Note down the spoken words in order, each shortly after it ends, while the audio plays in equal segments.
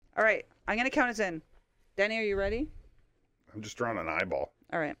All right. I'm going to count us in. Danny, are you ready? I'm just drawing an eyeball.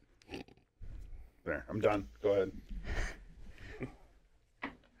 All right. There, I'm done. Go ahead.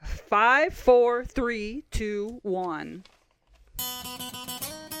 5, 4, 3, 2, 1.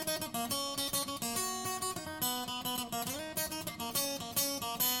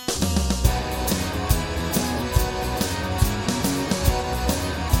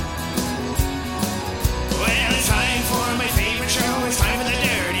 It's time for the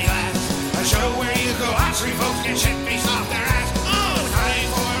Dirty Glass, a show where you go out, three folks get shit faced off their ass. Oh, it's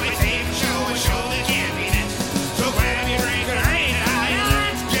time for my favorite show, a show that can't be missed. So grab your drink and rain it high, and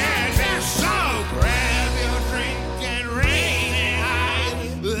let's get this. So grab your drink and rain it high,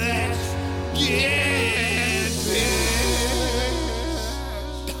 let's get this.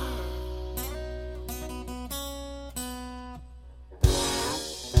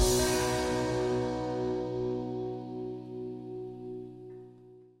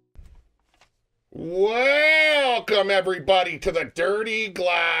 Welcome, everybody, to the Dirty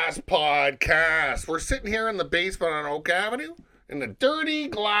Glass Podcast. We're sitting here in the basement on Oak Avenue in the Dirty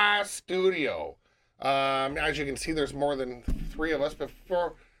Glass studio. As you can see, there's more than three of us.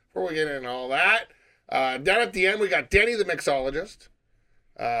 Before we get into all that, down at the end, we got Denny, the mixologist.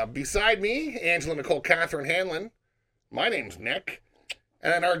 Beside me, Angela Nicole Catherine Hanlon. My name's Nick.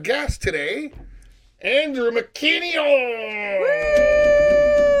 And our guest today, Andrew MacKinnon.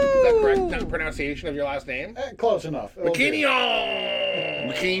 Is that correct pronunciation of your last name? Close enough.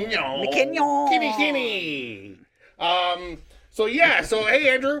 MacKinnon. Kitty. So hey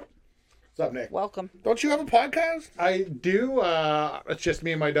Andrew. What's up, Nick? Welcome. Don't you have a podcast? I do. It's just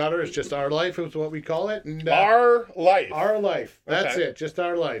me and my daughter. It's just our life is what we call it. And, Our life. Our life. That's Okay. it. Just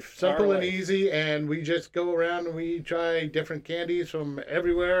our life. Simple Our and life. easy. And we just go around and we try different candies from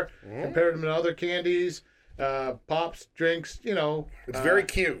everywhere. Compare them to other candies. Pops, drinks, It's very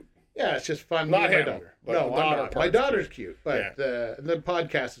cute. Yeah, it's just fun. Not Me and him, my daughter. but No, the I'm daughter not. part's My daughter's cute. But Yeah. the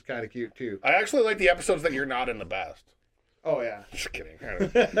podcast is kind of cute, too. I actually like the episodes that you're not in the best. Oh, yeah. Just kidding.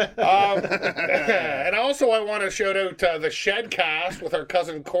 And also I want to shout out the Shedcast with our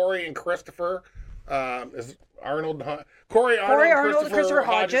cousin Corey and Christopher. Is Arnold Corey Arnold and Christopher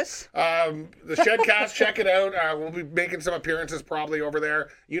Hodges. The Shedcast, check it out. We'll be making some appearances probably over there.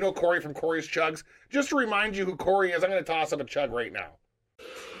 You know Corey from Corey's Chugs. Just to remind you who Corey is, I'm going to toss up a chug right now.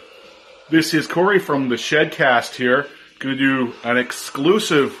 This is Corey from the Shedcast here. Going to do an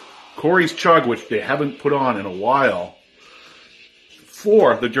exclusive Corey's Chug, which they haven't put on in a while,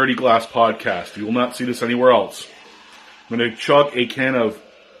 for the Dirty Glass Podcast. You will not see this anywhere else. I'm going to chug a can of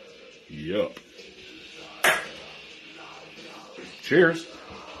Yup. Cheers.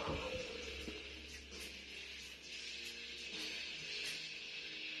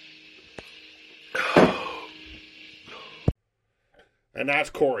 And that's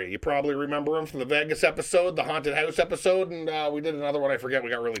Corey. You probably remember him from the Vegas episode, the Haunted House episode, and we did another one. I forget. We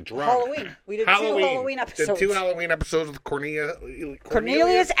got really drunk. Halloween. We did 2 Halloween episodes. Did 2 Halloween episodes with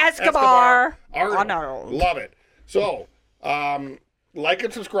Cornelius Escobar. Arnold. Love it. So, like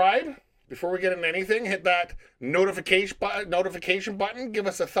and subscribe. Before we get into anything, hit that notification button. Give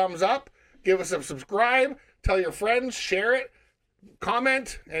us a thumbs up. Give us a subscribe. Tell your friends. Share it.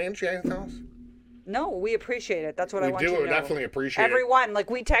 Comment. Anything else? No, we appreciate it. That's what I want you to know. We do definitely appreciate it. Everyone,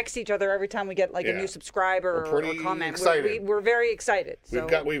 we text each other every time we get a new subscriber or comment. Excited. We're very excited.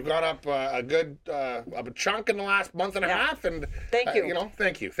 So. We've got up a good a chunk in the last month and a half, and thank you.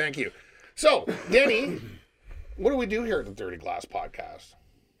 Thank you. So, Denny, what do we do here at the Dirty Glass Podcast?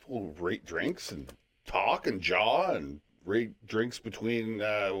 We'll rate drinks and talk and jaw and rate drinks between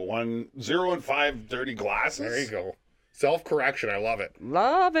 0 and 5 dirty glasses. There you go. Self-correction. I love it.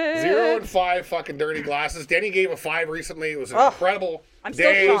 Love it. 0 and 5 fucking dirty glasses. Denny gave a 5 recently. It was an incredible day.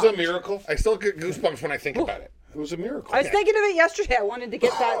 Still It was a miracle. I still get goosebumps when I think about it. It was a miracle. I was thinking of it yesterday. I wanted to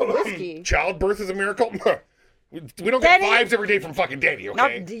get that whiskey. Childbirth is a miracle. We don't get 5s every day from fucking Denny,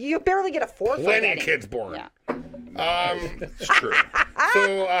 okay? You barely get a 4 from Plenty of Denny. kids born. Yeah. It's true.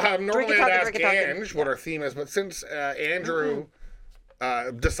 So normally I'd ask drink it, Ange what our theme is, but since Andrew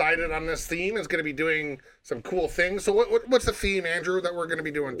decided on this theme, is going to be doing some cool things. So what's the theme, Andrew, that we're going to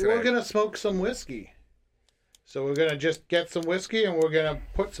be doing today? We're going to smoke some whiskey. So we're going to just get some whiskey and we're going to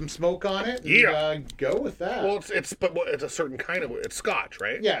put some smoke on it and go with that. Well, it's a certain kind of, it's Scotch,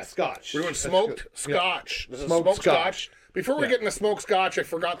 right? Yeah, Scotch. We're doing smoked Scotch. Yeah. This is Smoked smoked Scotch. Scotch. Before we get into smoked Scotch, I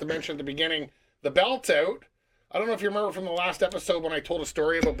forgot to mention at the beginning, the belt's out. I don't know if you remember from the last episode when I told a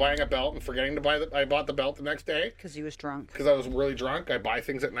story about buying a belt and forgetting to buy it. I bought the belt the next day. Because he was drunk. Because I was really drunk. I buy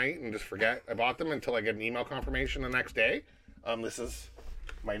things at night and just forget I bought them until I get an email confirmation the next day. This is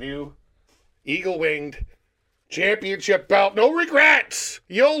my new eagle-winged Championship belt, no regrets.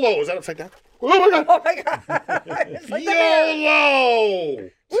 YOLO. Is that upside down? Oh my God. Oh my God. It's like the bear. YOLO.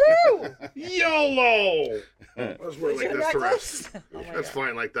 Woo! YOLO. Let's wear it like Your this to necklace? rest. Oh my That's God.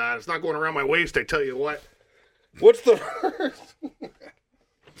 fine like that. It's not going around my waist, I tell you what. What's the first?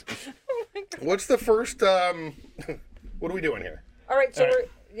 What's the first? What are we doing here? All right, so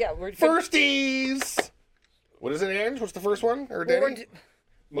we're Firsties. What is it, Ange? What's the first one? Or Well, Danny?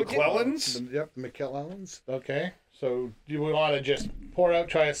 McClellan's? Yep, McKellen's. Okay. So do we want to just pour out,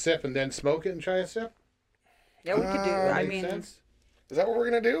 try a sip, and then smoke it and try a sip? Yeah, we could do. I Makes mean, sense? Is that what we're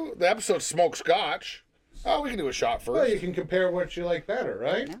gonna do? The episode's smoke Scotch. Oh, we can do a shot Well, you first. can compare what you like better,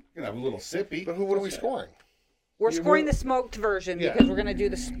 right? You can have a little sippy. But what are we scoring? we're scoring the smoked version Yeah. because we're gonna do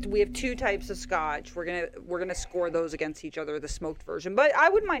this. We have two types of Scotch. We're gonna score those against each other, the smoked version. But I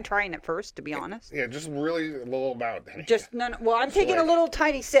wouldn't mind trying it first, to be honest. Yeah, just really a little about. Just no. Well, I'm taking a little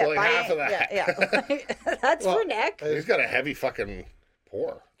tiny sip. like half of that. Yeah. That's for Nick. He's got a heavy fucking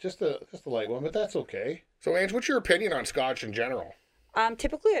pour. Just a light one, but that's okay. So, Ange, what's your opinion on Scotch in general?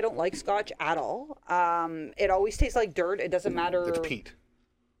 Typically, I don't like Scotch at all. It always tastes like dirt. It doesn't matter. It's peat.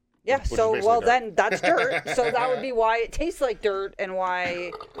 Yeah. is So, basically well, dirt. then that's dirt. So that would be why it tastes like dirt and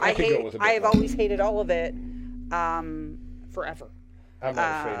why I could go hate. with a bit I have more. always hated all of it, forever. I'm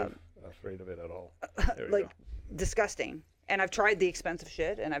not afraid of it at all. There we Like go. disgusting. And I've tried the expensive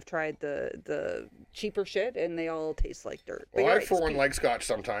shit, and I've tried the cheaper shit, and they all taste like dirt. But Well, you're I, right, for it's one, peat. like Scotch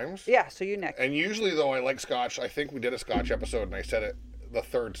sometimes. Yeah. So you Nick. And usually, though, I like Scotch. I think we did a Scotch episode, and I said it the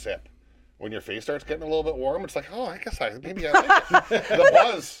third sip. When your face starts getting a little bit warm, it's like, oh, I guess maybe I like it. The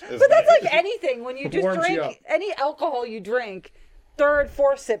buzz is But that's nice. like anything. When you just Warms you up. drink any alcohol you drink, third,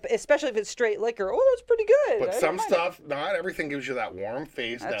 fourth sip, especially if it's straight liquor. Oh, that's pretty good. But I don't some mind stuff, not everything gives you that warm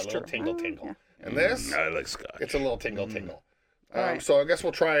face, That's that little true. tingle. Yeah. And this, I like Scotch. it's a little tingle. right. So I guess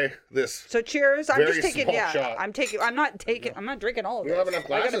we'll try this. So cheers. I'm Very just taking. small Yeah, shot. I'm not drinking all of We it. don't have enough I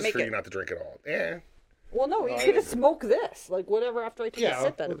gotta glasses make for you it. not to drink it all. Yeah. Well, no, you could just smoke this, like whatever after I take a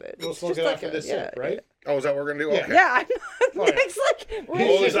sip out of it. We'll It's smoke just it like after a- this yeah, sip, right? Oh, is that what we're gonna do? Yeah. Okay. Yeah, I'm Oh, yeah. Nick's like.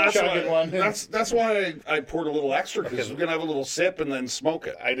 Well, He's that's chugging why, one. that's why I poured a little extra because we're gonna have a little sip and then smoke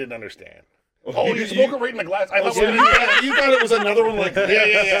it. I didn't understand. Oh, you smoke it right in the glass. I thought we So were you, gonna thought, you thought it was another one like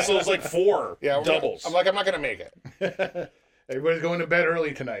yeah. So it was like four we're doubles. I'm not gonna make it. Everybody's going to bed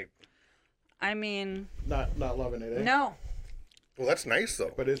early tonight. I mean, Not loving it, eh? no. Well, that's nice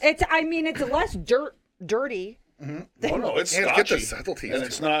though. But it's It's. I mean, it's less dirty. Oh no, it's Yeah, get the scotchy, subtleties. and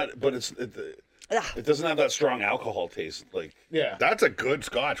it's not. But it doesn't have that strong alcohol taste. Like yeah. That's a good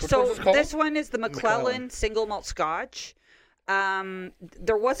Scotch. Which So one's it called? this one is the McClellan single malt Scotch.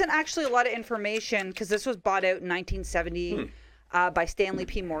 There wasn't actually a lot of information because this was bought out in 1970 by Stanley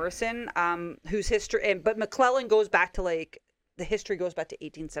P. Morrison, whose history. But McClellan goes back to the history goes back to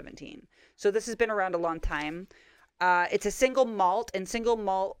 1817. So this has been around a long time. It's a single malt, and single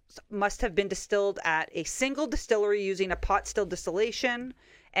malt must have been distilled at a single distillery using a pot still distillation,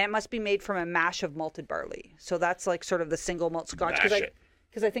 and it must be made from a mash of malted barley. So that's like sort of the single malt Scotch. Mash it.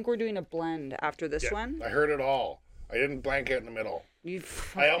 Because I think we're doing a blend after this one. I heard it all. I didn't blank it in the middle. You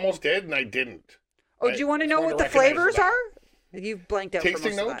I almost did, and I didn't. Oh, do you want to know wanted what to the recognize flavors that. are? You've blanked out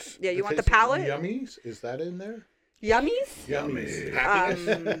Tasting for most notes? of that. Yeah, you want the tasting palate? Yummies? Is that in there? Yummies? Yummies.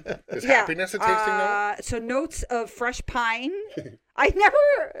 Happiness? Is Yeah. happiness a tasting note? So notes of fresh pine. I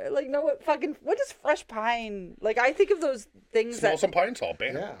never know what is fresh pine? Like I think of those things Smell that. some pine salt,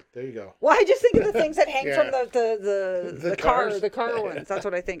 bam. Yeah, there you go. Well, I just think of the things that hang Yeah. from the cars. car ones. That's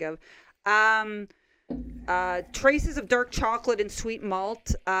what I think of. Traces of dark chocolate and sweet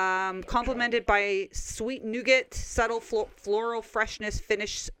malt, complemented by sweet nougat, subtle floral freshness,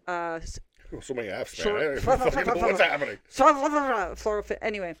 finish. Oh, so many F's, man. Short- I don't even fucking know what's happening. Floral.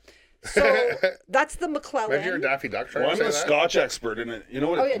 Anyway, so that's the McClellan. Imagine you're a Daffy Duck trying well, I'm to a say that. Scotch expert in it. You know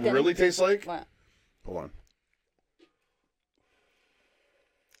what Oh, it yeah, Denny. really tastes like? What? Hold on.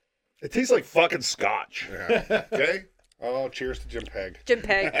 It tastes like fucking Scotch. Yeah. Okay. Oh, cheers to Jim Peg. Jim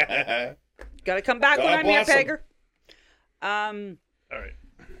Peg. Gotta come back God when I'm here, bless him. Pegger. All right.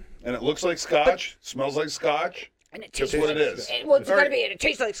 And it looks like Scotch, smells like Scotch. And it Just tastes what it is. Well, it's gotta be. It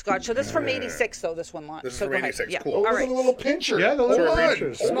tastes like Scotch. So this is from '86, though. This one, This is so from go ahead. 86, Yeah. cool. Oh, All look right. at the little pincher. Yeah, the little Hold on.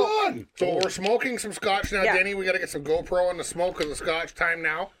 pinchers. Hold on. So we're smoking some Scotch now, Yeah. Denny. We got to get some GoPro on the smoke of the Scotch. Time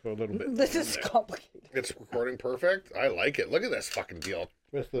now. A little bit. This is complicated. It's recording perfect. I like it. Look at this fucking deal.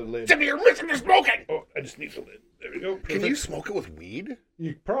 With the lid. Jimmy, you're missing the smoking. Oh, I just need the lid. There we go. Can you smoke it with weed?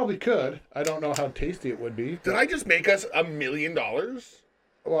 You probably could. I don't know how tasty it would be. Did I just make us $1 million? What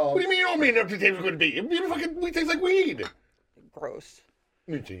Well, do you mean you don't mean it tastes good to be? It fucking weed tastes like weed. Gross.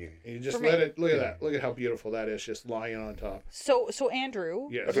 You just For let me. it. Look at that. Look at how beautiful that is, just lying on top. So Andrew,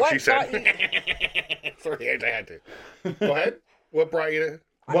 Yes. That's what she said. got you, Sorry, I had to. Go ahead. What brought you to?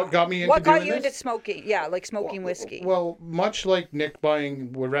 What got me into what got doing you this? into smoking? Yeah, like smoking whiskey. Well, much like Nick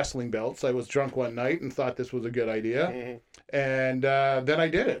buying wrestling belts, I was drunk one night and thought this was a good idea. Mm-hmm. And then I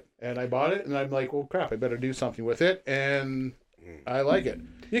did it. And I bought it, and I'm like, well, crap, I better do something with it. And I like it.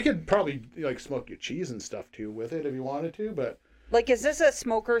 You could probably like smoke your cheese and stuff too with it if you wanted to, but Like, is this a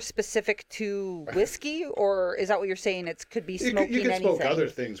smoker specific to whiskey, or is that what you're saying? It could be smoking you can anything. smoke other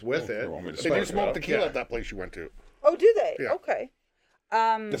things with it. want me to Did you smoke it smoke up? tequila Yeah. at that place you went to? Oh, do they? Yeah. Okay.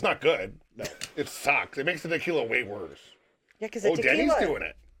 It's not good. No. It sucks. It makes the tequila way worse. Yeah, because Oh, tequila. Denny's doing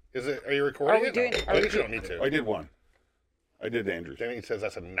it. Is it? Are you recording we it? doing- No. are I we think you don't need to. I did one. I did Andrews. Denny says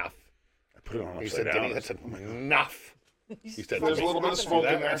that's enough. I put it on He upside said, down. Denny, that's enough. He said, There's a little bit of smoke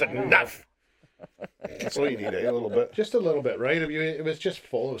in there. That's enough. That's all you need, eh? A little bit. Just a little bit, right? If it was just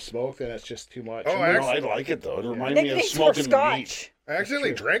full of smoke, then it's just too much. Oh, No, I like it though. It reminds me of Nicknames for smoking meat. Scotch. I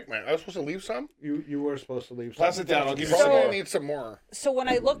accidentally drank, man. I was supposed to leave some. You were supposed to leave. Pass some. it down. I'll give you Probably some gonna more. need some more. So when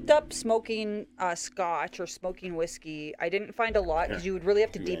I looked up smoking Scotch or smoking whiskey, I didn't find a lot because you would really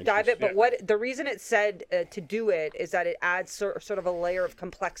have to Too deep dive anxious, it. But yeah. what the reason it said to do it is that it adds sort of a layer of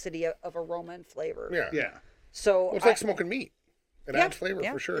complexity of aroma and flavor. Yeah. Yeah. So Well, it's like smoking meat. It yeah, adds flavor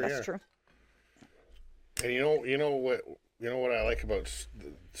yeah, for sure. That's Yeah. true. And you know what I like about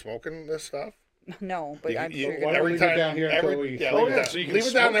smoking this stuff. No, but I'm sure. why You're don't gonna, we leave it down here until we- yeah, Oh, leave it yeah, down, so you can leave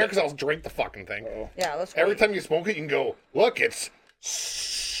it down smoke there it. because I'll drink the fucking thing. yeah, let's. Every wait. time you smoke it, you can go, look, it's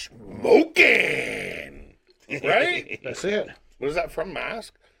smoking, right? That's it. What is that from?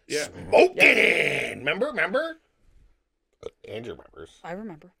 Mask? Yeah. Smoking. Remember? Andrew remembers. I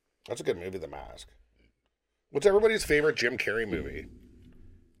remember. That's a good movie, The Mask. What's everybody's favorite Jim Carrey movie?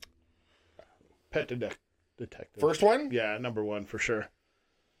 Pet detective. First one? Yeah, number one for sure.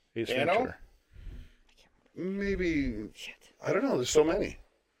 Ace Dano? Ventura. Maybe. I don't know. There's so many.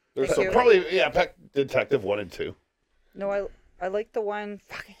 There's Thank so you. probably Pet Detective 1 and 2. No, I like the one.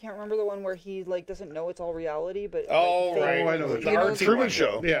 Fuck, I can't remember the one where he like doesn't know it's all reality, but Oh, like, right. Oh, I know what The you're talking artsy Truman one.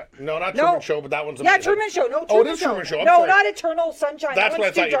 Show. Yeah. No, not No. Truman Show, but that one's Yeah, amazing. Truman Show. No, Truman Oh, it is Show. Truman Show. I'm No, sorry. not Eternal Sunshine. That's that what I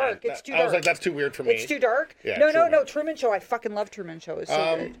one's too thought you dark. meant. It's too I was dark. like, that's too weird for me. It's too dark. Yeah, no, Truman. Truman Show. I fucking love Truman Show. It's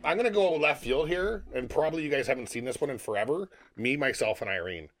so good. I'm gonna go left field here, and probably you guys haven't seen this one in forever. Me, myself, and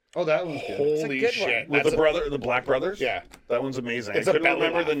Irene. Oh, that was good. Holy good shit! With That's the Black Brothers? Yeah. That one's amazing. It's I a couldn't belly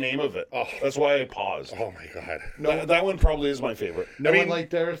remember laugh. the name of it. Oh. That's why I paused. Oh my god! That one probably is my favorite. No I mean- one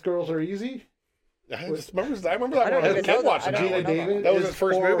liked Earth Girls Are Easy. I remember that I don't one. even As a know kid that. watching I don't that even one. know David That was is his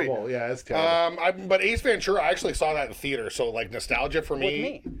first movie. horrible. Yeah, it's terrible. But Ace Ventura, I actually saw that in theater, so like nostalgia for me.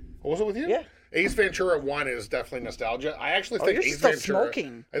 me. Oh, was it with you? Yeah. Ace Ventura 1 is definitely nostalgia. I actually think you're Ace still Ventura.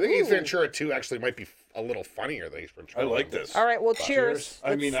 smoking. I think Ace Ooh. Ventura 2 actually might be a little funnier than Ace Ventura. I like this. All right. Well, cheers.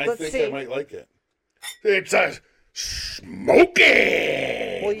 I mean, I Let's think see. I might like it. It's a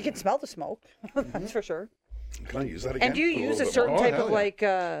smoking. Well, you can smell the smoke. That's for sure. Can I use that again? And do you Put use a little bit certain more? type hell of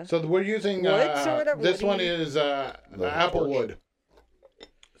yeah. like? So we're using Woods or whatever? this What one do you- is Applewood.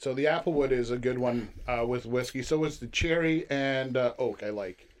 So the Applewood is a good one with whiskey. So is the cherry and oak. I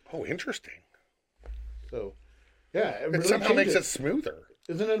like. Oh, interesting. So yeah, it It really somehow makes it changes. smoother.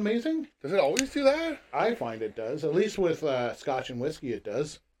 Isn't it amazing? Does it always do that? I find it does. At least with Scotch and whiskey, it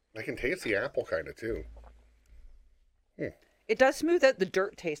does. I can taste the apple kind of too. It does smooth out the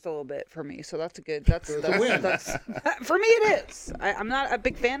dirt taste a little bit for me, so that's a good. That's win. that's for me. It is. I'm not a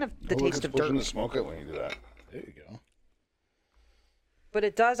big fan of the Oh, look, taste it's of pushing dirt, the smoke out when you do that. There you go. but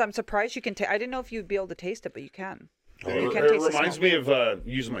it does. I'm surprised you can. I didn't know if you'd be able to taste it, but you can. It, You can it taste the reminds smoke. me of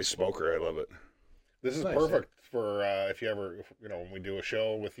using my smoker. I love it. This is Nice, perfect for if you ever, when we do a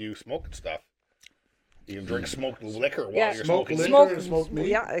show with you smoking stuff. You can drink smoked liquor while Yeah. you're Smoke smoking. liquor Smoke- and smoked meat.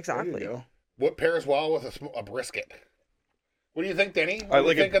 yeah, There you exactly. go. What pairs well with a brisket? What do you think, Denny? I What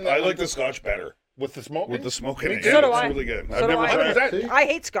like do you it. think on I like the Scotch better with the smoking. with the smoking. Me in too. it. So do It's I. really good. So I've do never I. How tried does it. that? I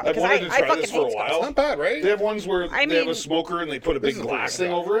hate Scotch I've because wanted to I try fucking this for hate a Scotch. while. It's not bad, right? They have ones where I they have mean- a smoker and they put a This big is glass the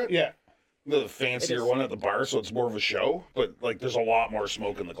thing thing. over it. Yeah. The fancier one at the bar, so it's more of a show. But like, there's a lot more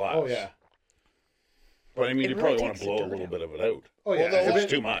smoke in the glass. Oh yeah. But I mean, It you really probably want takes to the blow a dirt little out. bit of it out. Oh yeah. Although If If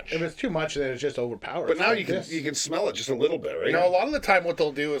it's too much. If it's too much, then it's just overpowered. But now Like you can this. you can smell it just a little bit, right? You know, a lot of the time, what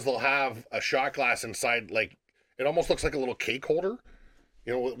they'll do is they'll have a shot glass inside, like it almost looks like a little cake holder.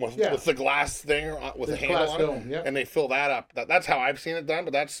 You know, with Yeah. the glass thing with The the handle glass on dome, it, yeah. and they fill that up. That's how I've seen it done,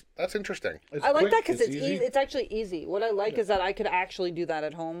 but that's interesting. It's I like quick, that because it's easy. easy. It's actually easy. What I like is that I could actually do that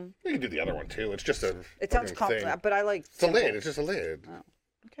at home. You can do the other one too. It's just a. It sounds fucking complicated, thing. but I like. It's a simple. lid. It's just a lid.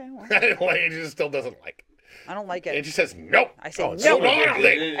 Okay, well. Like, it just still doesn't like. I don't like it. Angie says no. I say Oh, no. so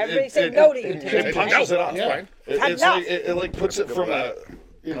Everybody say no to you It today. punches it off. That's fine. It's like it like puts it from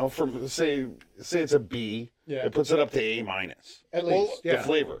a, from say it's a B. Yeah. It puts it up to A minus. At Well, least, The yeah.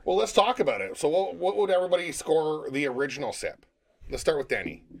 flavor. Well, let's talk about it. So, what would everybody score the original sip? Let's start with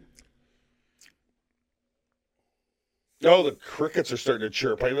Danny. Oh, the crickets are starting to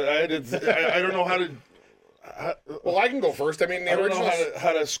chirp. I don't know how to. Well, I can go first. I mean, the I don't know original.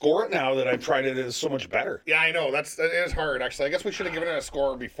 how to score it now that I've tried it. It's so much better. Yeah, I know. It is hard, actually. I guess we should have given it a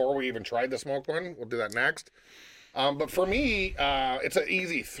score before we even tried the smoked one. We'll do that next. But for me, it's an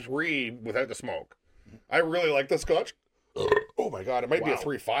easy 3 without the smoke. I really like the Scotch. Oh my God, it might be a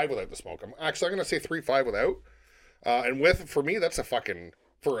 3.5 without the smoke. I'm going to say 3.5 without. And with, for me, that's a fucking,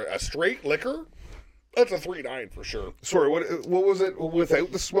 for a straight liquor, that's a 3.9 for sure. Sorry, what was it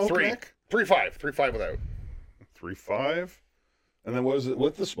without the smoke? 3.5 without. 3.5, and then what is it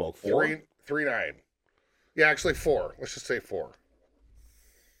with the smoke? 4. 3.9. Yeah, actually 4. Let's just say 4.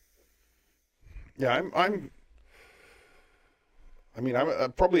 Yeah, I'm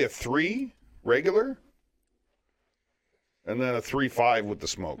probably a 3 regular, and then a 3.5 with the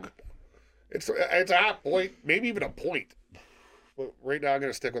smoke. It's a half point, maybe even a point. But right now I'm going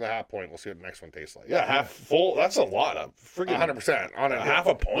to stick with a half point. We'll see what the next one tastes like. Yeah, half full. That's a lot of freaking 100% on a half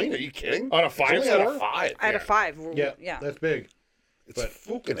a point. Are you kidding? On a 5 It's only score? at a 5. I had a 5. Yeah, that's big. It's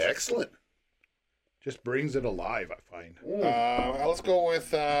fucking excellent. Just brings it alive, I find. Let's go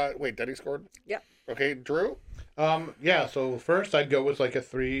with wait, Denny scored? Yep. Okay, Drew? Yeah, so first I'd go with like a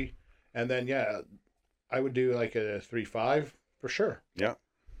 3, and then I would do like a 3.5 for sure. Yeah.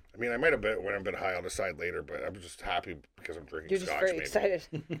 I mean, I might have went a bit high. I'll decide later, but I'm just happy because I'm drinking You're just Scotch. very maybe. excited.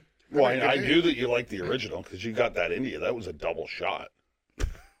 Well, I knew that you liked the original because you got that into you. That was a double shot.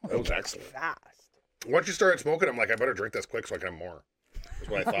 That was excellent. Fast. Once you started smoking, I'm like, I better drink this quick so I can have more. That's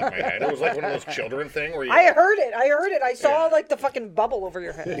what I thought in my head. It was like one of those children thing where you. I heard it. I saw like the fucking bubble over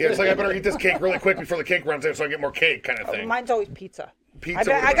your head. Yeah, it's like I better eat this cake really quick before the cake runs out so I get more cake kind of thing. Mine's always pizza.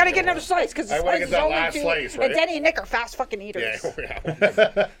 Pizza. I gotta get another slice because the I wanna slice get is that only last 2. slice, right? And Denny and Nick are fast fucking eaters. Yeah.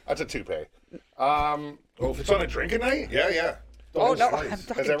 That's a toupee. Oh, if it's on a drinking night? Yeah. Oh no, Slice. I'm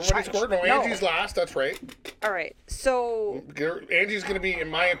talking Has everybody Scotch. scored? No, Angie's last. That's right. All right, so Angie's going to be, in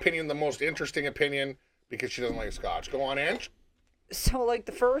my opinion, the most interesting opinion because she doesn't like Scotch. Go on, Ange. like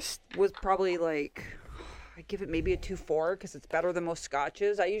the first was probably like I give it maybe a 2.4 because it's better than most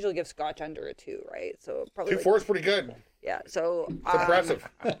Scotches. I usually give Scotch under a 2, right? So probably 2.4 is pretty good. Yeah, so It's impressive.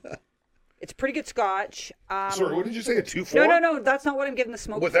 it's pretty good Scotch. Sorry, what did you say? A 2.4? No, that's not what I'm giving the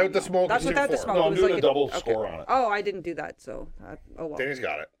smoke. Without from, the though. smoke, That's it's without the 2.4. smoke. No, It I'm was doing like a double score on it. Oh, I didn't do that, so oh well. Danny's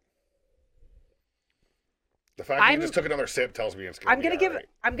got it. The fact that you just took another sip tells me it's going to be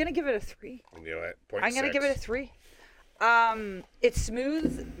I'm gonna give it a 3. I knew it. I'm gonna give it a 3. It's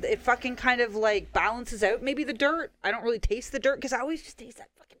smooth. It fucking kind of like balances out maybe the dirt. I don't really taste the dirt because I always just taste that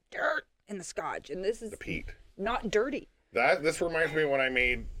fucking dirt in the Scotch, and this is the peat. Not dirty. This reminds me of when I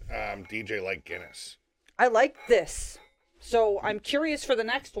made DJ like Guinness. I like this, so I'm curious for the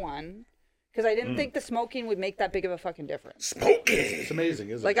next one because I didn't think the smoking would make that big of a fucking difference. Smoking. It's amazing,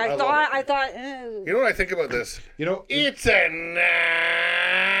 isn't Like it? I thought. You know what I think about this? It's a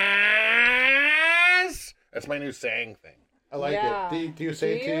nice. That's my new saying thing. I like it. Do you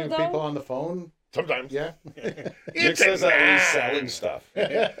say it to people on the phone? Sometimes. Yeah. Nick says that when he's selling stuff. I'll He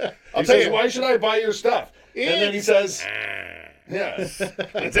tell says, you. why should I buy your stuff? And then he says,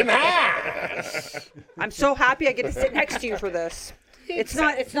 It's a nice. I'm so happy I get to sit next to you for this. It's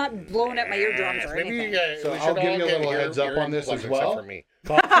not blowing at my eardrums or Maybe anything. So we I'll should give all you a get little heads up on this as except well. for me.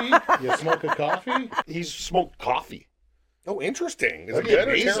 Coffee? You smoke a coffee? he's smoked coffee. Oh, interesting. Is That'd it be good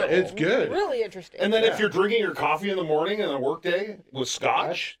or amazing. terrible? It's good. Really interesting. And then if you're drinking your coffee in the morning and a work day with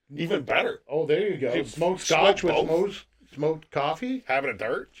scotch, even better. Oh, there you go. Dude, Smoked smoke scotch with both. smoked coffee? Having a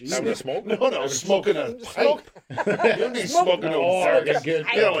dart? Having a smoke? No, smoking a pipe. You'd be smoking a Oh, dart. like a good.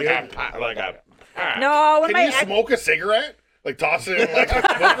 You know, like a no, when Can my you smoke a cigarette? Like toss it in like a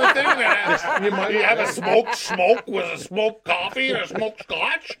smoker thing? And you have a smoked smoke with a smoked coffee and a smoked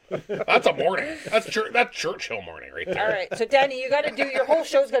scotch? That's a morning. That's Churchill morning right there. all right, so Danny, you got to do your whole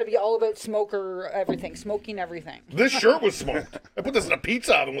show's got to be all about smoking everything. This shirt was smoked. I put this in a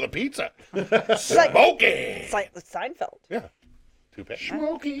pizza oven with a pizza. like- Smoking. It's like Seinfeld. Yeah. Toupee.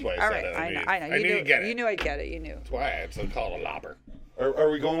 smoky. That's why I All said right, it. I know. I knew you'd get it. You knew I'd get it. You knew. That's why it's called a lobber. Are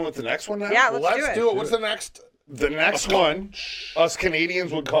we going with the next one now? Yeah, Well, let's let's do do it. it. What's the next? The next one, us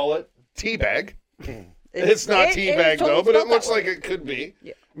Canadians would call it teabag. It's not it is teabag totally though, but spelled it looks that way. like it could be.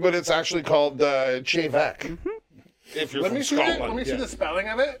 Yeah. But it's actually called Chevek. If you're Let from me see Scotland. Let me see the spelling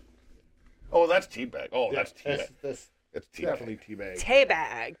of it. Oh, that's teabag. Oh, that's teabag. That's It's tea Definitely teabag.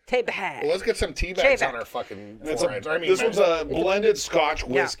 Teabag. Well, let's get some tea bags Tea-bag. on our fucking It's foreheads. this one's a blended Scotch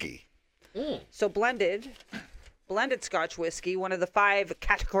whiskey. So blended Scotch whiskey, one of the 5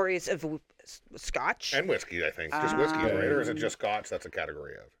 categories of Scotch. and whiskey, I think. Just whiskey, right? Or is it just Scotch? That's a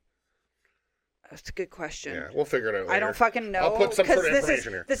category of. That's a good question. Yeah, we'll figure it out later. I don't fucking know. I'll put some sort of this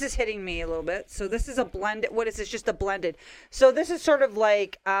information here. This is hitting me a little bit. So this is a blend. What is this? Just a blended. So this is sort of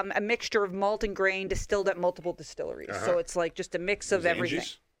like a mixture of malt and grain distilled at multiple distilleries. So it's like just a mix of everything.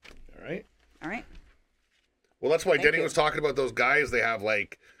 Anges. All right. All right. Well, that's why Denny you. was talking about those guys. They have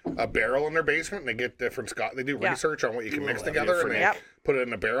like a barrel in their basement, and they get different Scotch. They do Yeah. research on what you can mix that'd be together, a and they Yep. put it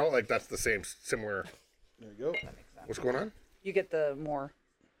in a barrel. Like that's the similar. There you go. What's going on? You get the more.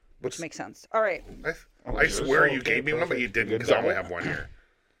 What's Makes sense. All right. I swear you Okay, gave me one, but you perfect. didn't Good because I only double. have one here.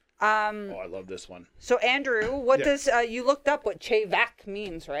 Oh, I love this one. So Andrew, what Yeah. does you looked up what Chevac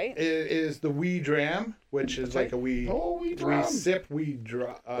means, right? It is the wee dram, which is like a wee, wee dram. sip,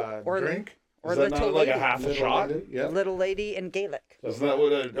 Or- drink. Or Is that little not like lady. a half a shot? Yeah. Little lady in Gaelic. Isn't that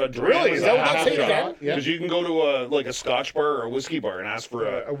what a dram Really? is? Is that a what that half says, shot? Dan? Yeah. Because you can go to a Scotch bar or a whiskey bar and ask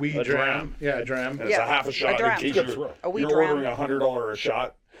for A wee dram. Yeah, a dram. And it's Yeah, a half a shot dram. in case you're, A wee you're dram. ordering $100 a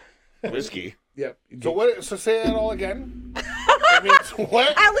shot whiskey. Yep. So what? So say that all again. That means what?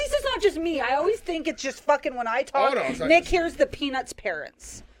 At least it's not just me. I always think it's just fucking when I talk. Oh, no, it's not Nick just- hears the Peanuts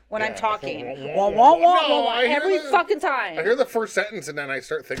parents when I'm talking. No, Wah, wah, wah, I wah, wah, hear every the- fucking time. I hear the first sentence and then I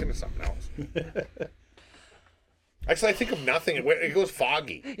start thinking of something else. Actually, I think of nothing. It goes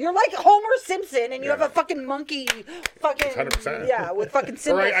foggy. You're like Homer Simpson, and you have a fucking monkey, fucking 100%. yeah, with fucking Or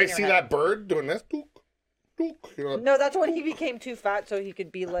symbols. I in your see head. that bird doing this. Dook, dook. You know, No, that's when he became too fat, so he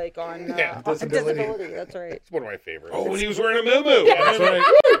could be like on Yeah, on disability. disability. That's right. it's one of my favorites. Oh, when he was wearing a moo-moo. That's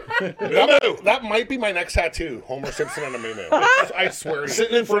right. That might be my next tattoo. Homer Simpson and a moo I swear to you.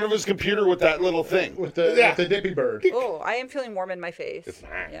 Sitting in front of his computer with that little thing. With the Yeah. with the dippy bird. Oh, I am feeling warm in my face. It's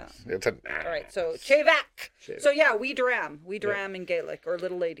nice. Yeah. It's a nice. All right, so Chevac. So yeah, wee dram in Gaelic, or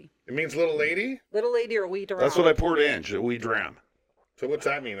little lady, It means little lady. or wee dram. That's what I poured in, a wee dram. So what's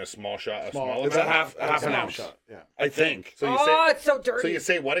that mean? A small shot? A Small. small It's a amount? half an Half ounce, shot. Yeah. I think. So you Oh, say. it's so dirty. So you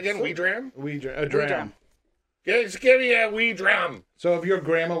say what again? Wee dram? A dram. dram. Yeah, just give me a wee dram. So if your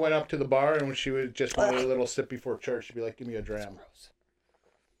grandma went up to the bar and she would just want a little sip before church, she'd be like, "Give me a dram."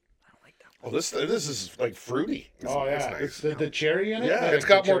 I don't like that. Oh, this is like fruity. Oh That's yeah, nice. it's the cherry in it. Yeah, Like it's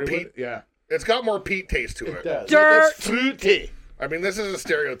got the more cherry peat. wood. Yeah, It's got more peat taste to it it. does. Dirt. It's fruity. I mean, this is a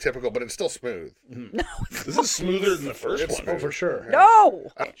stereotypical, but it's still smooth. This is smoother than the first one. Oh, for sure.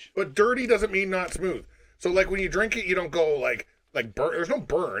 No. But dirty doesn't mean not smooth. So like when you drink it, you don't go like burn. There's no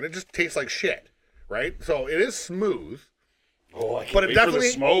burn. It just tastes like shit, right? So it is smooth, Oh, I can't But it wait for the definitely-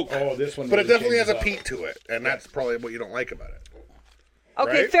 smoke. Oh, this one. but it really definitely has a changes peat to it, and that's probably what you don't like about it.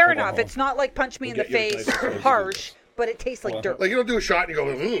 Okay, Right? fair enough. It's not like punch me in the get yours face, nice and close. harsh, but it tastes like dirt. Like you don't do a shot and you go,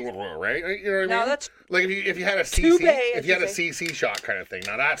 "Ugh," right? You know what I mean? No, that's- like if you had a Too CC, bad, if you had a as you CC shot kind of thing.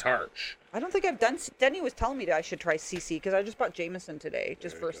 Now that's harsh. I don't think I've done. Denny was telling me that I should try CC because I just bought Jameson today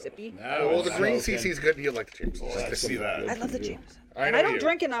just for a sippy. Well, the green CC is good. You like the Jameson. I like to see that. I love the Jameson. I And know I don't you.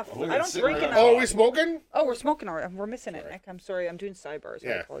 drink enough. look I at don't it sitting drink right enough. Oh, are we smoking? Oh, we're smoking already. We're missing it, Nick. I'm sorry. I'm doing sidebars. I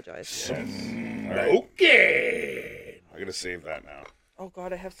Yeah. apologize. Okay. I gotta save that now. Oh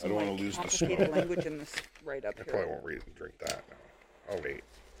God, I have some don't wanna like, lose the complicated language in this right up I probably here. won't drink that now. Oh wait.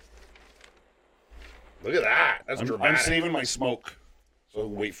 Look at that. That's I'm dramatic. saving my smoke, so I'll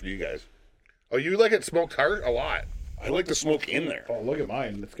wait for you guys. Oh, you like it smoked hard? A lot. I like the smoke in there. Oh, look at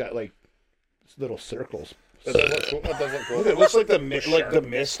mine. It's got like little circles. That does look cool. That does look cool. It looks like the mist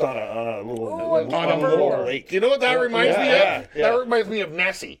on a little on a little lake. You know what that reminds me of? yeah. That reminds me of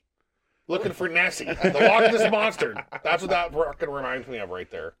Nessie. Looking for Nessie. The Loch Ness Monster. That's what that fucking reminds me of right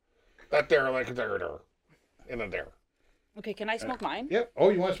there. That there, like there. In a there. Okay, can I smoke mine? Yep. Oh,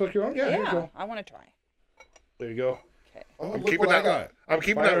 you want to smoke your own? Yeah. Here you Yeah, go. I want to try. There you go. Okay. Oh, I'm look keeping what I that. got. I'm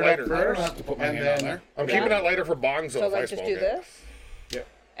keeping Fire that it up lighter. I don't first, have to put my and hand then on there. I'm Yeah. keeping that lighter for bongs So if I like just smoke do it. this, Yep.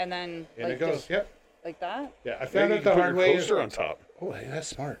 and then In like it goes. just Yep. like that. Yeah. I Maybe found you out can the put hard your way. coaster on top. Oh, hey, that's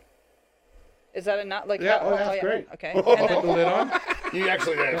smart. Is that enough? Like Yeah, that? oh, that's great. Okay. And Put the then, lid on. You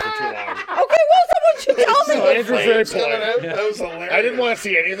actually did it for too long. okay, well, someone should tell me. Andrew's very Flames coming polite. out. That was hilarious. I didn't want to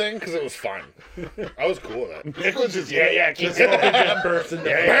see anything because it was fun. I was cool with that. Nick was just keep Just burst into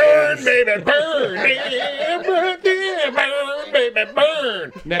Burn, baby, burn. Yeah, burn, baby,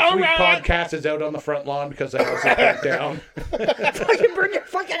 burn. Next All week right. podcast is out on the front lawn because the house is burnt down. Fucking burn your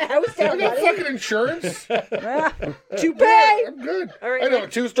fucking house I down, got buddy. fucking insurance. Ah, to pay. I'm good. All right, I know a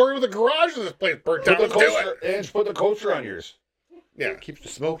Nick. 2-story with a garage in this place burnt down. Put the Let's do coaster, it. Ange, put the coaster on yours. Yeah. Keeps you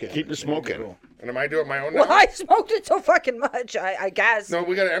smoking. Keep you smoking. Cool. And am I doing my own now? Well, I smoked it so fucking much. I guess. No,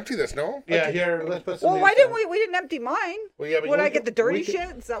 we got to empty this, no? Yeah, here, let's put some. Well, new why didn't stuff. we didn't empty mine? Well, yeah, but Would you- I get the dirty we could-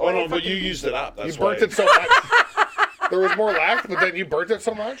 shit? Is that Oh why no, I but fucking... you used it up. That's You burnt why. it so much. There was more left, but then you burnt it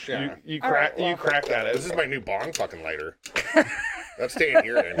so much. Yeah. You All right, crack. You cracked that. This is my new bong fucking lighter. That's staying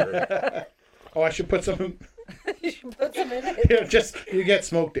here, Andrew. Oh, I should put some. You should put some in it. Just you get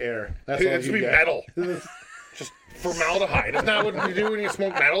smoked air. That's all It's you be get. metal. Just formaldehyde. Isn't that what you do when you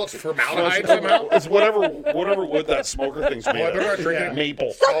smoke metal? It's formaldehyde somehow? It's whatever wood that smoker thing's made Well, I better not of. drink it.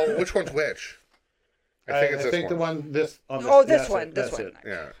 Maple. Oh, which one's which? I think it's this the one. one this. On Oh, this that's one. it, This that's one. it.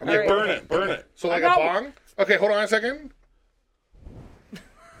 Yeah. Yeah, right. burn it. Burn it. So like I a got- bong? Okay, hold on a second.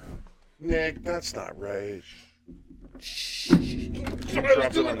 Nick, that's not right.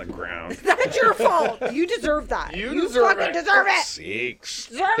 Dropped it on the ground. That's your fault. You deserve that. You You deserve fucking it. deserve it. Sakes.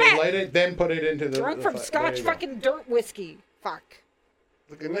 Deserve Okay, it. light it, then put it into the. Drunk from there Scotch you go. fucking dirt whiskey. Fuck.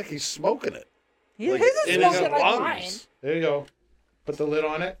 Look at Nick. He's smoking it. His Like, is in his smoking like lungs. mine. There you go. Put the lid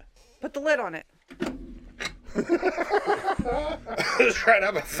on it. Put the lid on it. Just trying to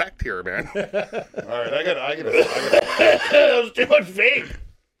have effect here, man. All right, I got. That was too much vape.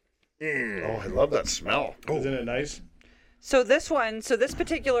 Oh, I love that smell. Isn't it nice? So this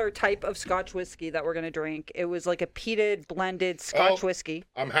particular type of Scotch whiskey that we're gonna drink, it was like a peated blended Scotch Oh. whiskey.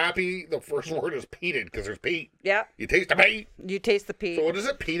 I'm happy the first word is peated because there's peat. Yeah, You taste the peat. you taste the peat. So what is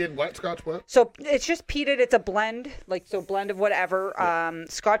it? Peated what? Scotch what? So it's just peated. It's a blend, blend of whatever,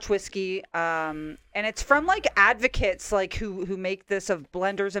 Scotch whiskey, and it's from like advocates like who make this of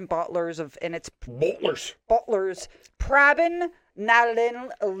blenders and bottlers and it's Boltlers. Prabin Nalin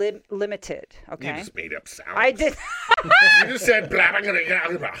Limited. You Okay, just made up sounds. I did. You just said blah, blah, blah,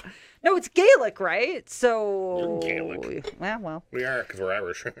 blah, blah. No, it's Gaelic, right? So You're Gaelic. Well, We are because we're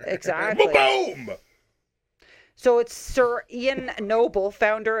Irish. Exactly. Boom! so it's Sir Ian Noble,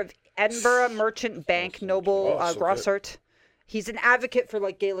 founder of Edinburgh Merchant Bank, Noble so good. Grossart. He's an advocate for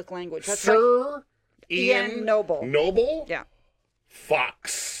like Gaelic language. That's why- Sir Ian Noble. Noble? Yeah,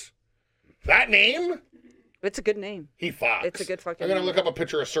 Fox. That name? it's a good name. He Fox. It's a good fucking I'm going to name. look up a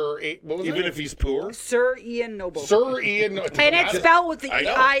picture of Sir... What was Even it? if he's poor. Sir Ian Noble. Sir Ian... And it's spelled with the I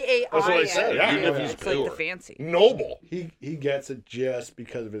know. I-A-I. That's what I said. Yeah. Even if he's It's like the poor. fancy. Noble. He gets it just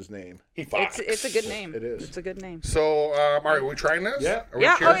because of his name. He Fox. It's a good name. It is. It's a good name. So, all right, are we trying this? Yeah. Are we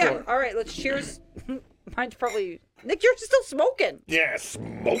Yeah. Oh cheering yeah. for it? All right. Let's cheers. Mine's probably Nick. You're still smoking. Yeah,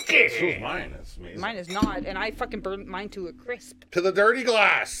 smoky. So is mine. That's amazing. Mine is not, and I fucking burned mine to a crisp. To the dirty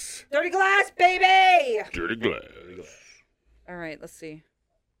glass. Dirty glass, baby. Dirty glass. All right. Let's see.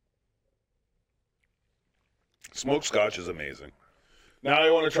 Smoked Scotch is amazing. Now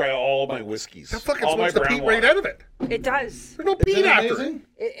I want to try all my whiskeys. That fucking all smokes the brown peat right wine. out of it. It does. There's no Isn't peat it after it. amazing?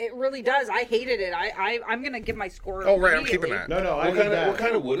 It really does. I hated it. I'm gonna give my score. Oh, right, I'm keeping immediately. that. No, I What need kind, that. what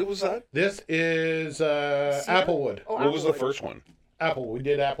kind of wood was that? This is applewood. Oh, What was the Applewood. first one? Apple. We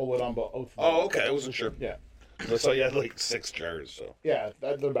did applewood on both. Oh, okay. I wasn't sure. Yeah. I saw you had like 6 jars, so Yeah,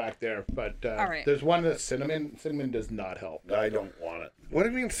 they're back there. But All right. there's one that's cinnamon. Cinnamon does not help. I don't want it. What do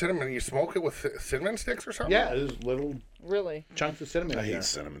you mean cinnamon? You smoke it with cinnamon sticks or something? Yeah, there's little Really? chunks of cinnamon I in there. hate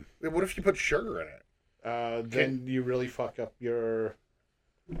cinnamon. What if you put sugar in it? Then you really fuck up your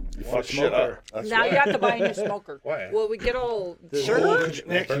You fuck shit up. That's Now why. you have to buy a new smoker. Why? Well, we get all Oh, sugar.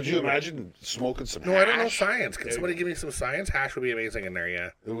 Nick, could you imagine smoking some No, I don't know hash? science. Can somebody give me some science? Hash would be amazing in there, yeah.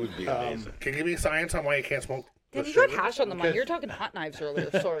 It would be amazing. Can you give me science on why you can't smoke? Then with you got sugar? hash on the mind. You were talking hot knives earlier.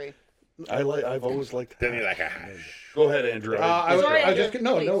 Sorry. I've always liked Then hash. you like a hash. Go ahead, Andrew. Sorry, I just Andrew,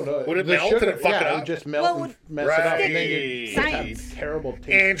 no. Would it The melt and it fuck it yeah, up? would just melt Well, and mess it up. And then you Right. Science. terrible taste.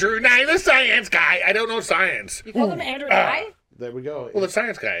 Andrew Nye, the science guy. I don't know science. You called him Andrew Nye? There we go. Well, the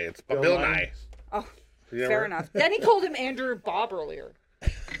science guy. It's Bill Nye. Oh, You fair never- enough. Then he called him Andrew Bob earlier.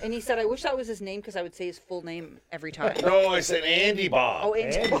 And he said, I wish that was his name because I would say his full name every time. No, I said Andy Bob. Oh,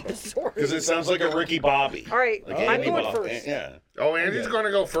 Andrew Bob. Sorry. Because it sounds like a Ricky Bobby. All right. Like I'm Andy going Bob. first. Yeah. Oh, Andy's going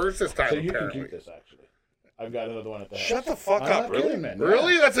to go first this time, So you can apparently. keep this actually. I've got another one at the house. Shut the fuck I'm up, not really? kidding, man.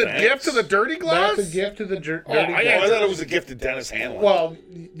 Really? That's a Thanks. gift to the dirty glass? That's a gift to the dirty I glass. Oh, I thought it was a gift to Dennis Hanlon. Well,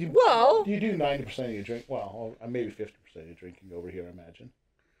 Well, you do 90% of your drink. Well, maybe 50% of your drinking over here, I imagine.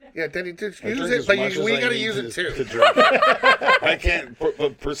 Yeah, Denny, just I use drink it, as but much as we I got to need use it to too. drink. I can't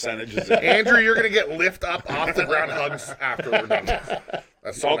put percentages in. Andrew, you're going to get lift up off the ground hugs after we're done.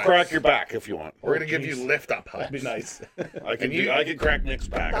 That's so I'll nice. crack your back if you want. We're gonna give you jeez. lift up hugs. That'd be nice. I can crack Nick's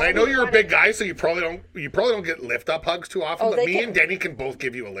back. And I know you're a big guy, so you probably don't get lift up hugs too often. Oh, But they me can- and Denny can both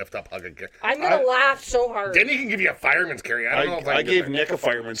give you a lift up hug again. I'm gonna laugh so hard. Denny can give you a fireman's carry. I don't know if I can gave get Nick a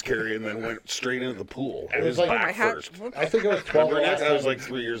fireman's carry and then went straight into the pool. It was was like- back I had- first. I think it was 12 Remember, Nick? last That was time. like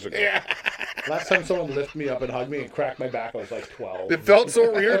 3 years ago. Yeah. Last time someone lifted me up and hugged me and cracked my back, I was like 12. It felt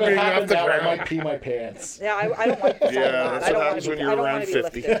so weird If it being off happened the now, I ground. might pee my pants. Yeah, I don't like the sound of Yeah, that. that's I don't what wanna happens be- when I you're don't wanna around be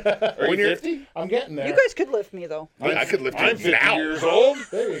 50. lifted. Are When you you're- 50? I'm getting there. You guys could lift me though. I could lift I'm you 50 now. years old.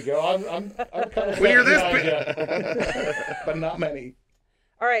 There you go. I'm kind of When you're this but not many.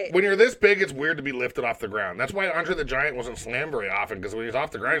 All right. When you're this big, it's weird to be lifted off the ground. That's why Andre the Giant wasn't slammed very often, because when he's off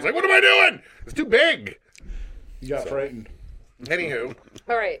the ground, he's like, "What am I doing? It's too big." You got frightened. Anywho,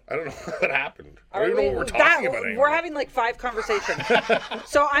 All right. I don't know what happened. I All don't right, even know what we're talking about We're anymore. having like 5 conversations.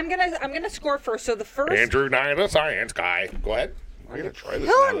 So I'm gonna score first. So the first Andrew Nye, the science guy. Go ahead. I'm going to try this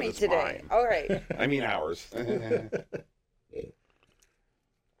now killing that me it's today. mine. All right. I mean ours.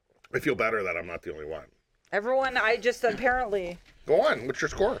 I feel better that I'm not the only one. Everyone, I just apparently. Go on. What's your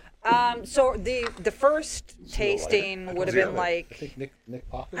score? So the first tasting would have been I like think Nick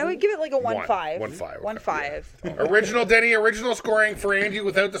Pocket. I would give it like a 1.5. 1.5, 1.5. Original Denny. Original scoring for Angie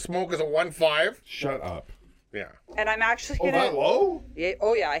without the smoke is a 1.5. Shut up. Yeah. And I'm actually Oh, gonna. that low? Yeah,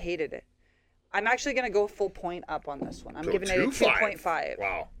 oh yeah, I hated it. I'm actually gonna go full point up on this one. I'm So giving it a 2.5. 2.5.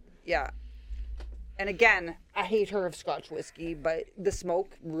 Wow. Yeah. And again, I hate her of Scotch whiskey, but the smoke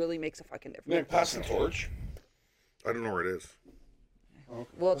really makes a fucking difference. Nick, pass the torch. I don't know where it is.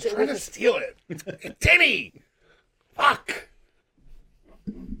 Well, I was trying to steal it. Denny! Fuck!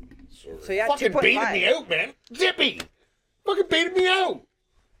 so yeah, Fucking 2.5. baited me out, man. Zippy! Fucking baited me out.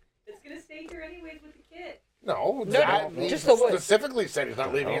 It's gonna stay here anyways with the kid. No, no, he just the wood. specifically said he's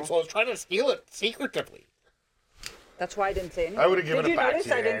not leaving it, so I was trying to steal it secretively. That's why I didn't say anything. I would have given Did it you back notice to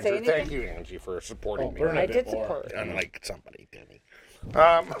you, I didn't say Andrew. anything? Thank you, Angie, for supporting Oh, me. burn I a did bit more. support. Unlike somebody, Denny.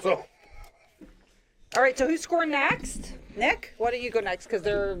 So, All right, so who's scoring next? Nick, why don't you go next? Because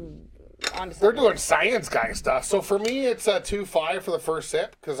they're on to they're something. doing science guy stuff. So for me, it's a 2.5 for the first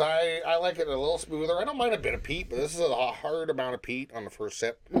sip because I like it a little smoother. I don't mind a bit of peat, but this is a hard amount of peat on the first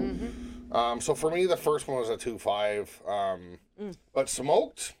sip. So for me, the first one was a 2.5. But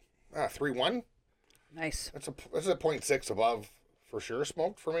smoked, 3.1. Nice. That's a 0.6 above for sure.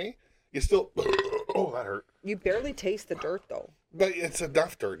 Smoked for me. You still, oh, that hurt. You barely taste the dirt though. But it's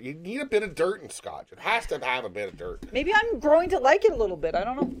enough dirt. You need a bit of dirt in Scotch. It has to have a bit of dirt. Maybe I'm growing to like it a little bit. I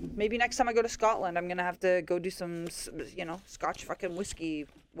don't know. Maybe next time I go to Scotland, I'm gonna have to go do some, Scotch fucking whiskey,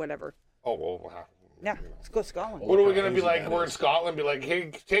 whatever. Oh well. Wow. Yeah, let's go to Scotland. What are we gonna be like? We're in Scotland. Be like,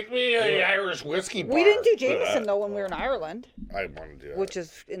 hey, take me to the Irish whiskey bar. We didn't do Jameson though when we were in Ireland, I want to do that. which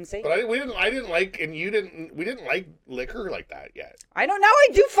is insane. But we didn't like, and you didn't. We didn't like liquor like that yet. I know now I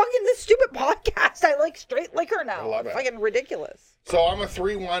do fucking this stupid podcast. I like straight liquor now. I love it. Fucking ridiculous. So I'm a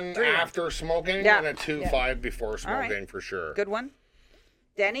 3.1 after smoking Yeah. and a 2.5 before smoking right. for sure. Good one.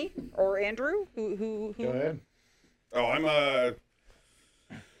 Denny or Andrew? Who Go ahead. Oh, I'm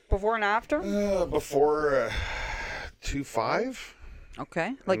before and after? before 2.5.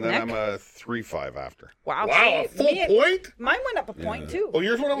 Okay. Like And then Nick? I'm a 3.5 after. Wow. Wow, a see, full me- point? Mine went up a point too. Oh,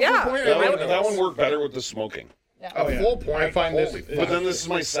 yours went up Yeah. a full point. That I one, didn't that know. one worked better with the smoking. A full point. I find this. Holy But then this is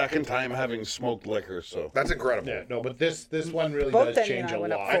my second time having smoked liquor, so That's incredible. Yeah, no, but this one really Both does Denny and change I a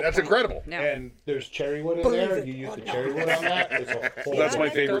went up lot. full That's point. incredible. Yeah. And there's cherry wood in there. You use the cherry wood on that. It's a whole that's my Yeah,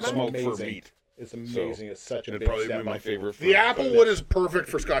 favorite they're smoke for amazing. meat. It's amazing. It's such a It'd big probably step be my up. favorite. The for- applewood is perfect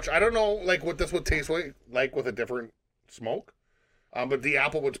for Scotch. I don't know, like what this would taste like with a different smoke, but the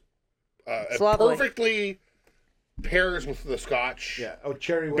applewood's it lovely. perfectly pairs with the Scotch. Yeah. Oh,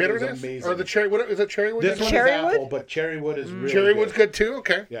 cherry wood Bitterness is amazing. or the cherry. What is it? Cherry wood? This one Cherry is wood? apple, but cherry wood is really Cherry wood's good. good too.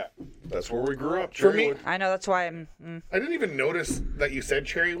 Okay. Yeah. That's where we grew up. For me- Cherrywood. I know that's why I'm. I didn't even notice that you said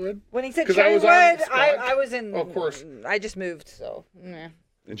cherry wood. When he said 'Cause I cherry was wood, on Scotch. I was in. Of course. I just moved, so.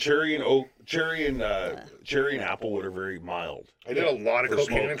 And cherry and applewood are very mild. I did a lot of For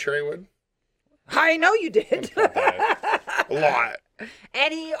cocaine smoke. in cherry wood. I know you did. A lot.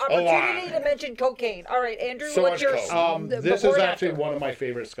 Any lot. opportunity to mention cocaine. All right, Andrew, So what's much your coke. This before is and actually after? one of my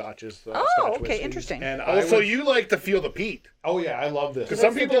favorite scotches. Oh, Scotch okay, whiskeys. interesting. And Oh, so would- you like to feel the peat? Oh yeah, I love this. Because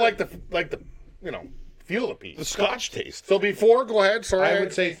some people like the feel the peat. The Scotch taste. So before, go ahead. Sorry. I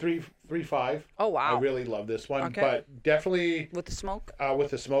would say 3.5. Oh wow. I really love this one, Okay. but definitely With the smoke.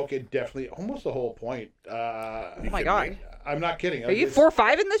 with the smoke, it definitely almost the whole point. Oh my god. I'm not kidding. Are you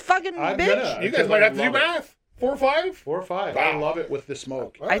 4-5 in this fucking I'm bitch? gonna. You guys might have to do love it. math. 4 or 5. 4 or 5. Wow. I love it with the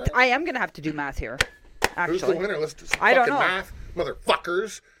smoke. All right. I am gonna have to do math here. Who's the Actually. winner? Let's do some I don't fucking know. math,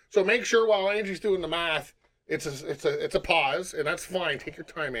 motherfuckers. So make sure while Angie's doing the math, It's a pause, and that's fine. Take your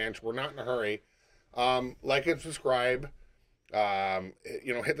time, Ange. We're not in a hurry. Like and subscribe.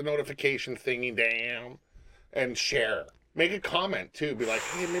 Hit the notification thingy down, and share. Make a comment too. Be like,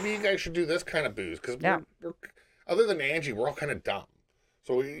 hey, maybe you guys should do this kind of booze because we're other than Angie, we're all kind of dumb.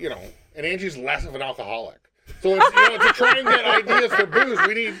 So and Angie's less of an alcoholic. So it's to try and get ideas for booze,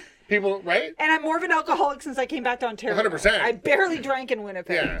 we need people, right? And I'm more of an alcoholic since I came back to Ontario. 100%. I barely drank in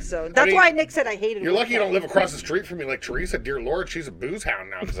Winnipeg, Yeah. so that's why Nick said I hated. You're lucky you don't live across the street from me like Teresa. Dear Lord, she's a booze hound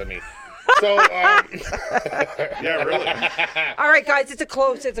now because of me. So, Yeah, really. All right, guys, it's a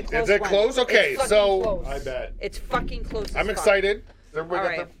close. It's a close. Is it one. close? Okay, It's so fucking close. I bet. It's fucking close. as I'm fuck. excited. Everybody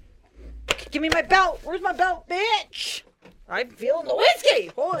All got right. Give me my belt. Where's my belt, bitch? I'm feeling the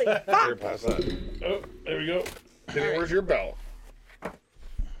whiskey. Holy Here, fuck. pass that. Oh, there we go. Kenny, where's your bell? Am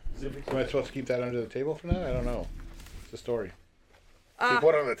I supposed to keep that under the table for now? I don't know. It's a story. Keep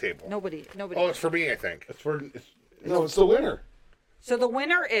what on the table? Nobody. Oh, it's for me, I think. No, it's the winner. So the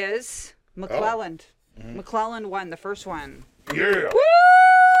winner is McClelland. McClelland won the first one. Yeah.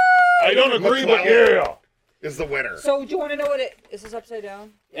 I don't agree, but yeah. Is the winner. So do you want to know what it is? This upside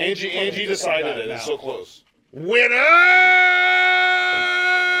down? Angie decided it. It's so close. Winner!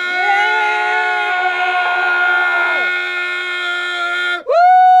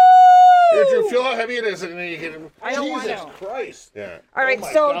 Did you feel how heavy it is? And then you get I don't want Jesus to. Christ. Yeah. All right.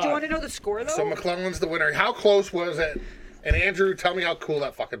 my So God. do you want to know the score though? So McClellan's the winner. How close was it? And Andrew, tell me how cool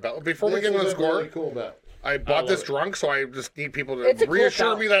that fucking belt. Before we get into the score, Really cool bet. I bought this drunk, so I just need people It's to a cool reassure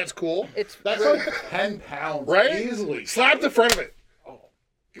belt. me that it's cool. It's That's like 10 pounds. Right? Easily. Slap the front of it.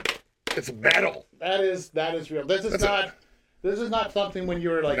 It's metal. That is real. This is not something when you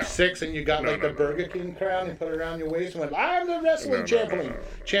were like 6 and you got the Burger King crown and put it around your waist and went, I'm the wrestling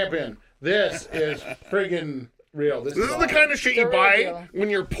champion. This is friggin' real. This This is the kind of shit you The real buy deal. when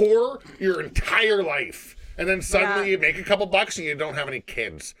you're poor your entire life. And then suddenly Yeah. you make a couple bucks and you don't have any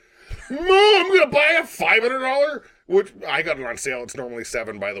kids. Mom, I'm going to buy a $500, which I got it on sale. It's normally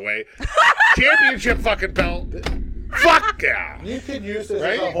 $7, by the way. Championship fucking belt. Fuck yeah. You could use this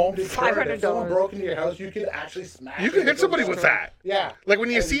Right? as a home deterrent. If someone $500. broke into your house, you could actually smash You can it hit somebody with that. Yeah. Like when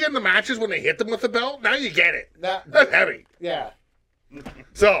you see in the matches when they hit them with the belt, now you get it. That, That's heavy. yeah.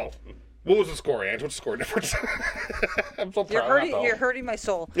 So, what was the score, Ange? What's the score difference? I'm so proud You're of hurting. that belt. You're hurting my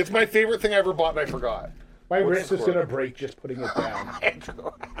soul. It's my favorite thing I ever bought and I forgot. My What's wrist the is score? going to break just putting it down.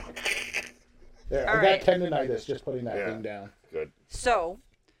 There, All I right. got tendonitis just putting that Yeah. thing down. Good. So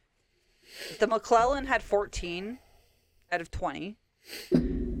the McClellan had 14 out of 20.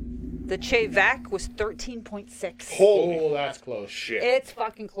 The Chevek was 13.6. Holy Oh, that's close. shit. It's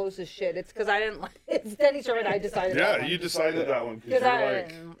fucking close as shit. It's because I didn't like it's Denny's right. I decided that Yeah, one. you decided that one because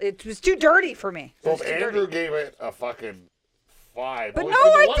Because you're like, it was too dirty for me. It So was if too Andrew dirty. gave it a fucking 5. But what no,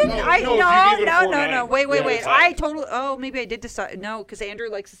 was I the didn't. one? I no, if you gave it a 4.9. Wait. Yeah, I totally. Oh, maybe I did decide. No, because Andrew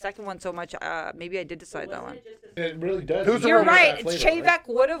likes the second one so much. Maybe I did decide that one. It really does. Who's the You're winner? right. That flavor, Chevek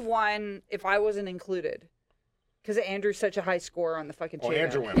would have won if I wasn't included. Because Andrew's such a high score on the fucking Chevek. Oh,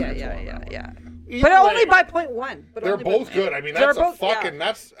 Andrew went. Yeah. Either But only way, by 0.1. But They're only by both 0.1. good. I mean, They're that's a both- fucking. yeah.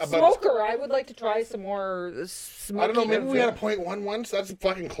 That's about. Smoker, I would like to try some more smoky. I don't know. Maybe we than- had a 0.1 once. That's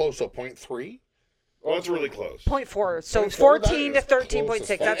fucking close. So 0.3. oh, it's really close. 0.4. So 0.4, 14 to that is close 13.6. as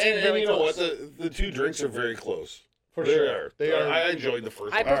fuck. That's and really you know close. what? The two drinks are very close. For They sure. are. They are. I enjoyed the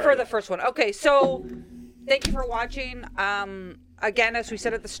first I one. prefer the first one. Okay, so thank you for watching. Again, as we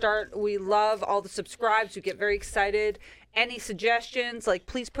said at the start, we love all the subscribes. We get very excited. Any suggestions,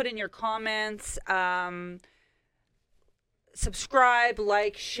 please put in your comments. Subscribe,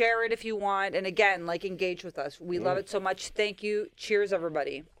 share it if you want. And again, engage with us. We love it so much. Thank you. Cheers,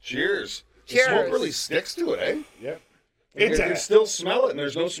 everybody. Cheers. Cheers. The smoke really sticks to it, eh? Yep. You It's can still smell it, and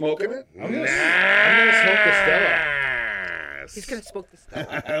there's no smoke in it. I'm gonna smoke the Stella. Nice. He's going to smoke this stuff.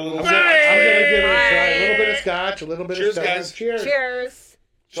 A little I'm gonna give it a try. A little bit of Bye. scotch, a little bit Cheers, of Stella. guys. Cheers. Cheers.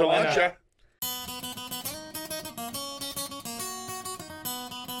 Cilantro.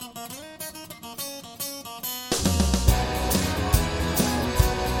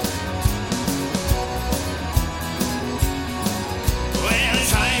 Well,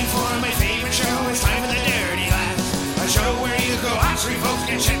 it's time for my favorite show. It's time for the Dirty Laugh. A show where you go out, three folks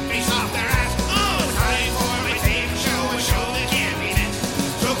get shit faced off their